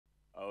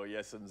Oh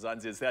yes,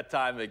 Mzansi, it's that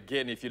time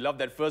again. If you love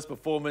that first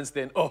performance,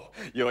 then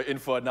you're in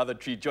for another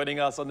treat. Joining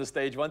us on the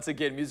stage once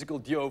again, musical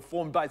duo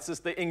formed by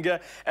Sister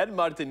Inga and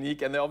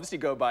Martinique, and they obviously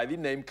go by the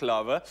name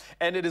Klawer.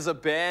 And it is a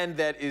band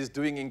that is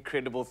doing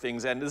incredible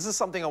things. And this is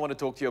something I want to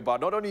talk to you about.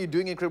 Not only are you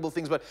doing incredible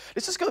things, but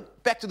let's just go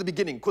back to the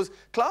beginning, because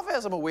Klawer,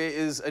 as I'm aware,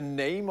 is a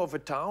name of a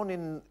town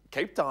in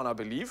Cape Town, I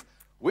believe.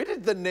 Where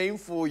did the name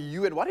for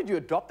you, and why did you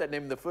adopt that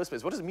name in the first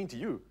place? What does it mean to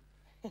you?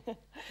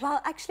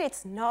 Well, actually,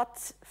 it's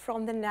not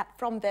from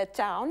the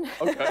town.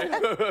 Okay,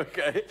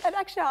 okay. And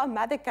actually, our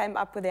mother came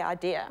up with the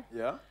idea.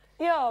 Yeah?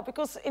 Yeah,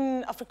 because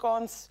in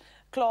Afrikaans,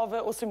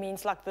 Klawer also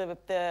means like the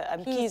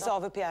keys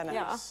of a piano.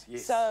 Yeah.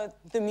 Yes. So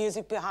the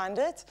music behind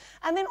it.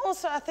 And then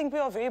also, I think we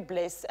are very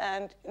blessed,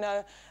 and you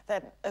know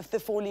that if the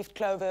four-leaf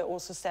clover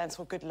also stands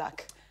for good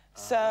luck.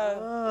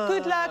 So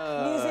good luck,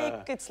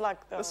 music, it's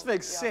like the... This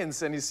makes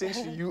sense, and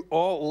essentially you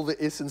are all the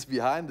essence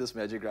behind this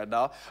magic right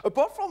now.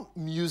 Apart from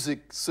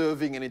music,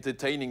 serving and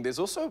entertaining, there's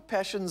also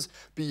passions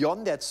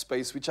beyond that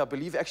space, which I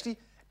believe actually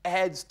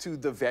adds to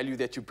the value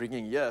that you're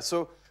bringing here.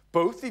 So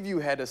both of you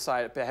have a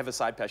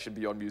side passion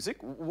beyond music.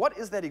 What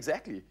is that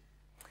exactly?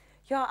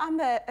 Yeah, I'm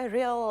a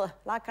real,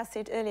 like I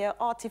said earlier,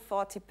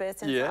 arty-farty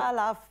person. Yeah. So I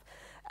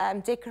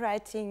love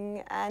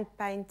decorating and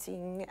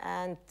painting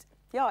and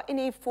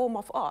any form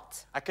of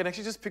art. I can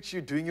actually just picture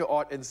you doing your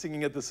art and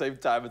singing at the same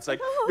time. It's like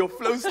your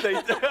flow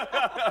state.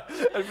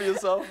 And for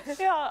yourself?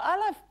 Yeah, I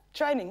love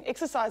training,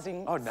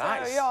 exercising. Oh,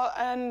 nice. So, yeah,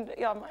 and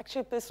I'm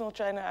actually a personal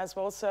trainer as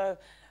well, so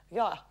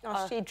yeah.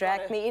 She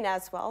dragged me in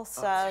as well,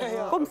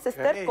 so kom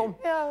sister, Okay. kom.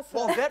 Yeah, so.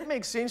 Well, that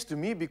makes sense to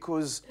me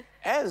because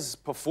as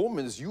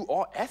performers, you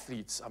are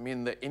athletes. I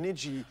mean, the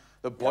energy,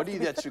 the body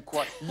that's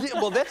required. Yeah,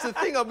 well, that's the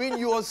thing. I mean,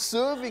 you are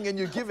serving and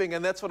you're giving,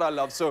 and that's what I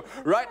love. So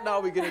right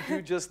now, we're going to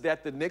do just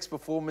that. The next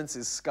performance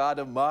is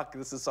Skade, Maak.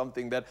 This is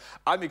something that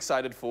I'm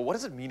excited for. What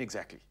does it mean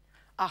exactly?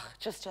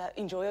 Just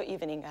enjoy your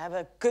evening, have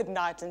a good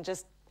night, and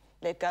just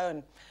let go.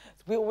 And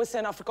we always say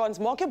in Afrikaans,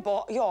 maak jou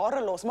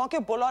hare los, maak jou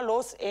bolla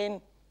los,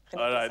 en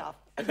geniet All right, yourself.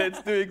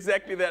 let's do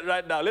exactly that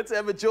right now. Let's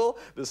have a chill.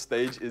 The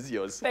stage is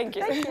yours. Thank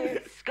you. Thank you.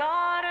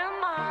 Skade,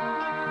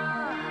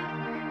 Maak.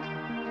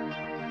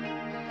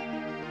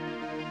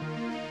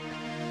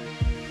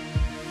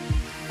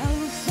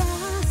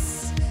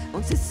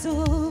 Ons is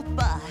op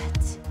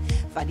pad.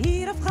 Van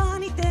hier af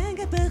gaan die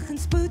dinge begin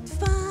spoed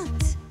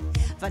vat.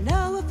 Van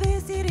nou af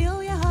is die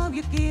reël, jy hou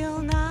jou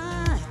keel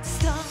nat.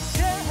 Stop.